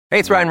Hey,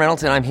 it's Ryan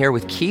Reynolds, and I'm here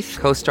with Keith,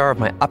 co-star of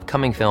my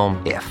upcoming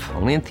film, If,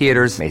 only in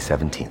theaters May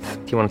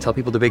 17th. Do you want to tell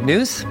people the big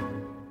news?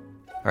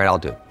 All right, I'll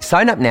do it.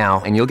 Sign up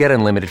now and you'll get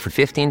unlimited for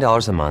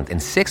 $15 a month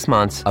and 6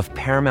 months of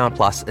Paramount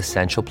Plus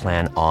Essential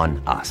Plan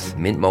on us.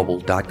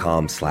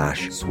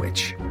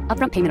 MintMobile.com/switch.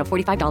 Upfront payment of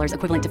 $45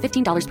 equivalent to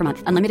 $15 per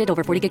month. Unlimited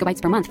over 40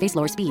 gigabytes per month. Face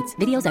lower speeds.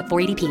 Videos at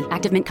 480p.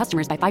 Active Mint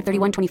customers by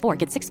 531.24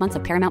 get 6 months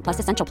of Paramount Plus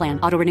Essential Plan.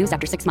 Auto renews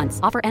after 6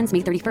 months. Offer ends May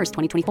 31st,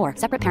 2024.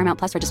 Separate Paramount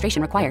Plus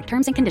registration required.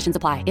 Terms and conditions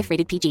apply if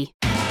rated PG.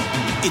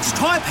 It's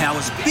Tyre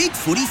Power's Big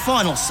Footy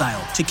Final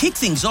Sale. To kick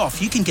things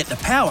off, you can get the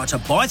power to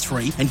buy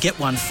 3 and get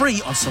 1 free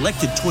on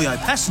selected Toyo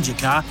passenger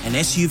car and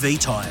SUV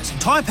tyres.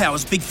 Tyre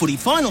Power's Big Footy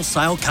Final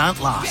Sale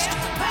can't last.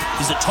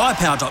 Visit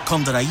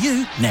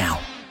tyrepower.com.au now.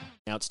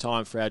 Now it's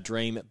time for our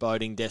dream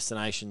boating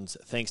destinations.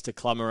 Thanks to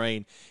Club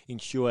Marine.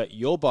 Insure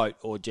your boat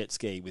or jet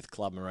ski with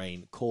Club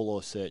Marine. Call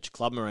or search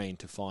Club Marine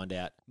to find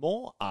out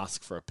more.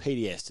 Ask for a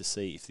PDS to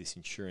see if this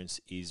insurance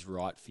is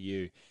right for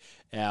you.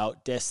 Our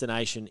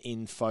destination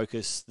in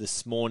focus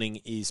this morning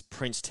is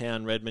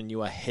Princetown, Redmond.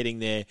 You are heading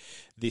there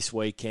this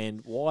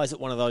weekend. Why is it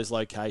one of those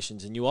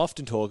locations? And you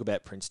often talk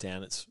about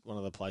Princetown. It's one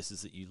of the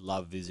places that you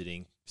love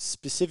visiting,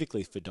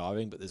 specifically for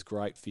diving, but there's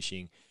great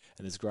fishing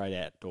and there's great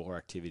outdoor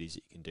activities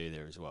that you can do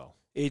there as well.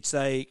 It's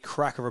a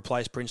crack of a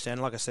place, Princetown.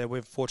 Like I said,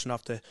 we're fortunate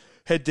enough to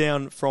head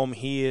down from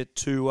here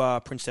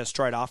to Princetown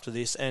straight after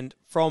this. And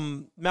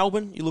from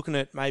Melbourne, you're looking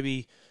at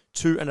maybe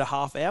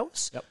 2.5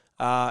 hours. Yep.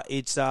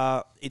 It's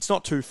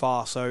not too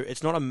far, so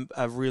it's not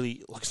a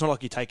really, like, it's not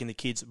like you're taking the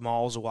kids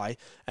miles away.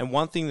 And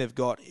one thing they've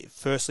got,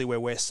 firstly, where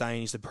we're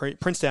staying, is the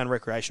Princetown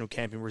Recreational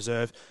Camping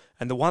Reserve.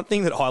 And the one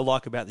thing that I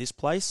like about this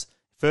place,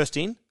 first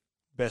in,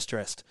 best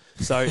dressed.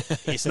 So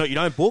it's not, you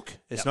don't book.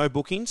 There's no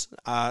bookings.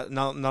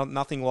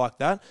 Nothing like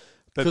that.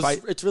 But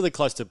it's really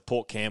close to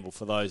Port Campbell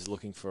for those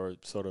looking for a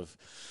sort of,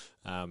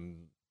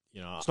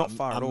 it's not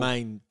far at all.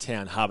 Main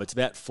town hub. It's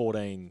about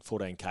 14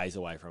 Ks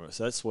away from it.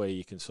 So that's where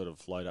you can sort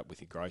of load up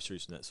with your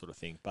groceries and that sort of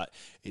thing. But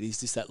it is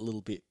just that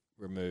little bit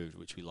removed,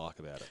 which we like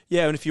about it.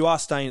 Yeah, and if you are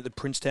staying at the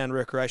Princetown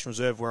Recreational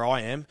Reserve where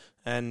I am,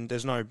 and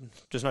there's no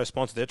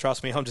sponsor there,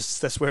 trust me,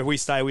 that's where we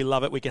stay. We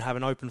love it. We can have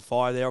an open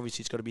fire there.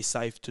 Obviously, it's got to be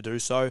safe to do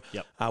so.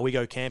 Yep. We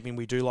go camping.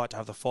 We do like to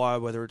have the fire,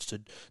 whether it's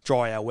to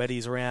dry our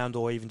wetties around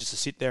or even just to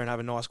sit there and have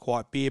a nice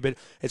quiet beer. But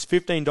it's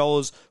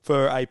 $15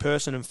 for a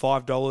person and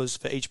 $5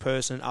 for each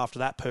person after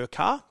that per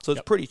car. So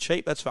it's pretty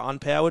cheap. That's for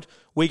unpowered.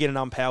 We get an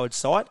unpowered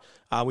site.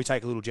 We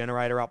take a little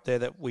generator up there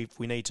that we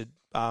need to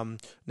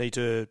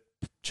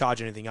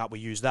charge anything up, we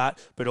use that,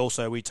 but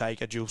also we take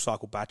a dual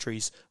cycle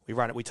batteries,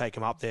 we take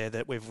them up there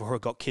that we've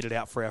got kitted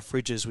out for our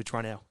fridges, which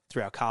run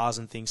through our cars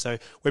and things, so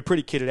we're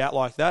pretty kitted out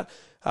like that,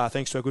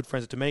 thanks to our good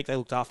friends at Dominic. They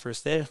looked after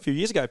us there a few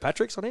years ago,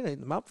 Patrick, so I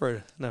need them up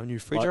for a new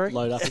fridge.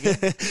 Load up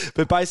again.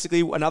 But basically,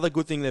 another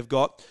good thing they've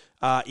got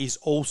is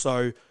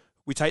also,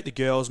 we take the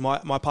girls,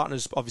 my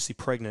partner's obviously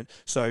pregnant,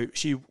 so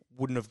she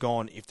wouldn't have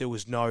gone if there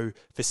was no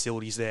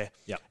facilities there.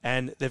 Yep.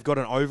 And they've got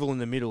an oval in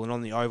the middle, and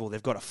on the oval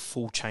they've got a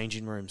full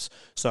changing rooms.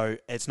 So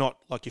it's not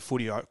like your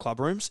footy club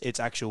rooms, it's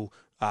actual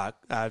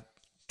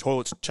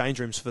toilets,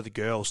 change rooms for the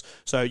girls.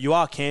 So you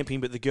are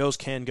camping, but the girls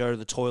can go to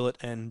the toilet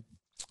and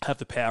have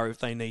the power if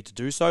they need to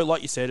do so.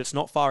 Like you said, it's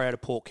not far out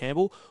of Port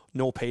Campbell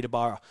nor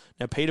Peterborough.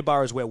 Now,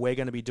 Peterborough is where we're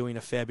going to be doing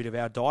a fair bit of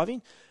our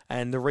diving,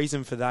 and the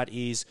reason for that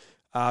is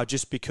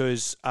just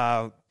because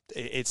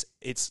it's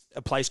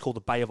a place called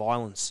the Bay of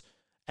Islands.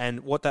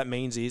 And what that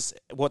is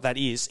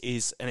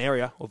an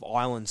area of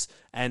islands,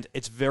 and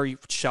it's very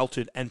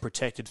sheltered and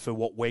protected for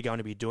what we're going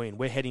to be doing.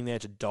 We're heading there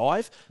to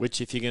dive.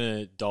 Which, if you're going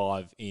to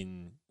dive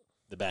in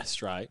the Bass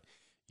Strait,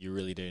 you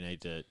really do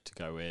need to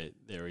go where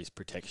there is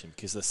protection,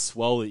 because the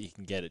swell that you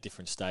can get at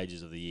different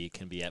stages of the year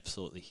can be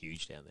absolutely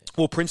huge down there.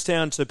 Well,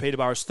 Princetown to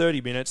Peterborough is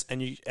 30 minutes,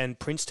 and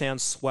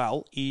Princetown's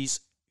swell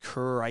is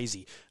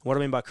crazy. What I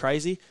mean by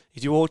crazy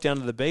is you walk down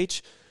to the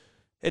beach,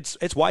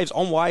 it's waves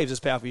on waves, as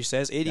Powerfish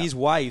says. It is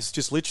waves,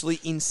 just literally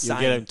insane.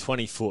 You get them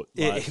 20 foot.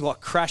 Like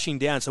crashing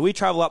down. So we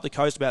travel up the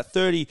coast about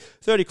 30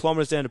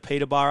 kilometres down to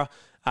Peterborough.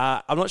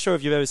 I'm not sure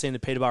if you've ever seen the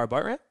Peterborough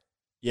boat ramp.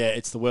 Yeah,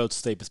 it's the world's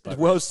steepest boat ramp.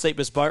 World's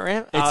steepest boat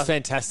ramp. It's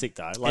fantastic,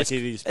 though.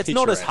 It's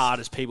not as hard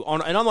as people...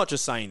 And I'm not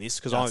just saying this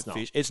because I'm a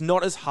fish. It's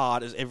not as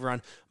hard as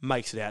everyone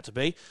makes it out to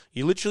be.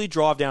 You literally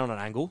drive down on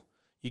an angle,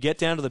 you get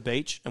down to the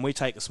beach, and we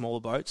take the smaller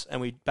boats, and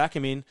we back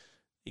them in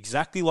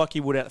exactly like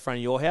you would out the front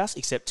of your house,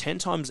 except 10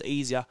 times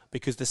easier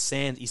because the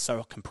sand is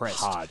so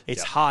compressed.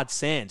 It's hard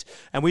sand.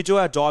 And we do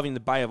our diving in the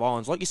Bay of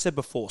Islands. Like you said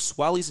before,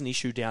 swell is an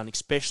issue down,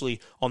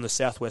 especially on the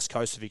southwest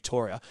coast of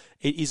Victoria.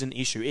 It is an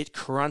issue. It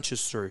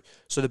crunches through.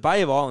 So the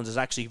Bay of Islands is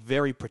actually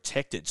very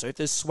protected. So if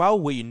there's swell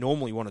where you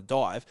normally want to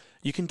dive,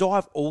 you can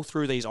dive all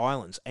through these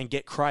islands and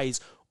get craze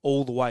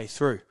all the way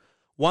through.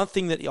 One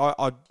thing that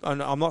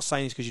I'm not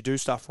saying this because you do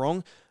stuff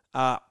wrong,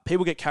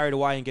 people get carried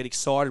away and get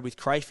excited with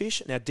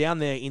crayfish. Now, down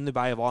there in the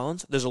Bay of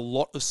Islands, there's a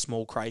lot of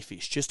small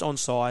crayfish, just on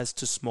size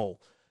to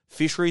small.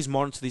 Fisheries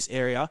monitor this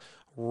area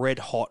red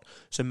hot.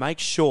 So make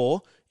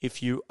sure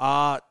if you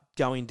are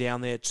going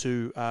down there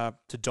to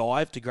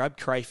dive, to grab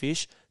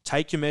crayfish,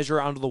 take your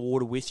measurer under the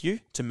water with you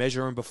to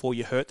measure them before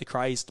you hurt the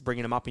crays,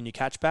 bringing them up in your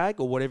catch bag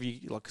or whatever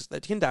you like, 'cause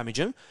that can damage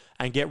them,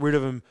 and get rid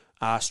of them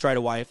straight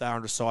away if they're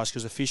undersized,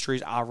 because the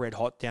fisheries are red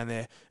hot down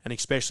there, and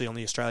especially on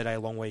the Australia Day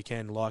long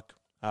weekend like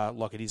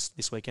it is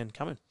this weekend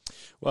coming.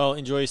 Well,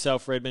 enjoy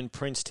yourself, Redmond.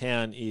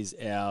 Princetown is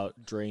our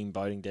dream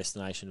boating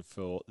destination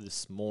for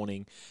this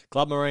morning.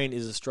 Club Marine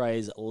is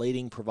Australia's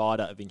leading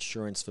provider of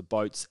insurance for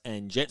boats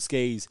and jet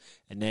skis,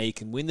 and now you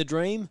can win the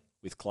dream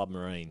with Club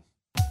Marine.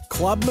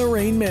 Club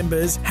Marine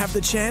members have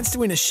the chance to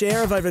win a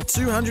share of over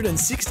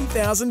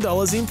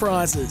 $260,000 in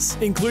prizes,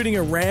 including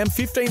a Ram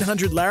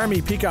 1500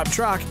 Laramie pickup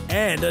truck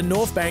and a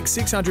North Bank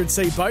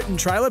 600C boat and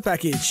trailer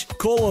package.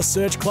 Call or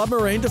search Club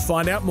Marine to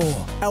find out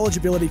more.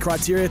 Eligibility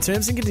criteria,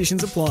 terms and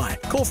conditions apply.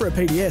 Call for a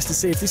PDS to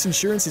see if this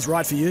insurance is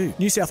right for you.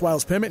 New South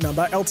Wales permit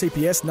number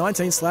LTPS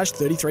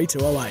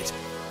 19/33208.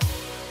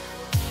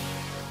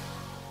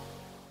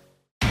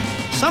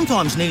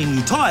 Sometimes needing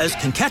new tyres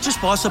can catch us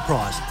by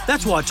surprise.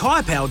 That's why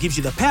Tyre Power gives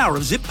you the power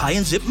of zip pay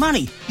and zip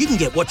money. You can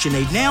get what you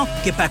need now,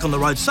 get back on the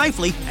road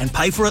safely and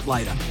pay for it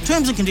later.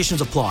 Terms and conditions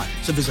apply.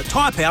 So visit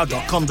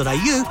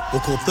tyrepower.com.au or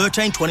call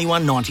 13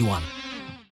 21 91.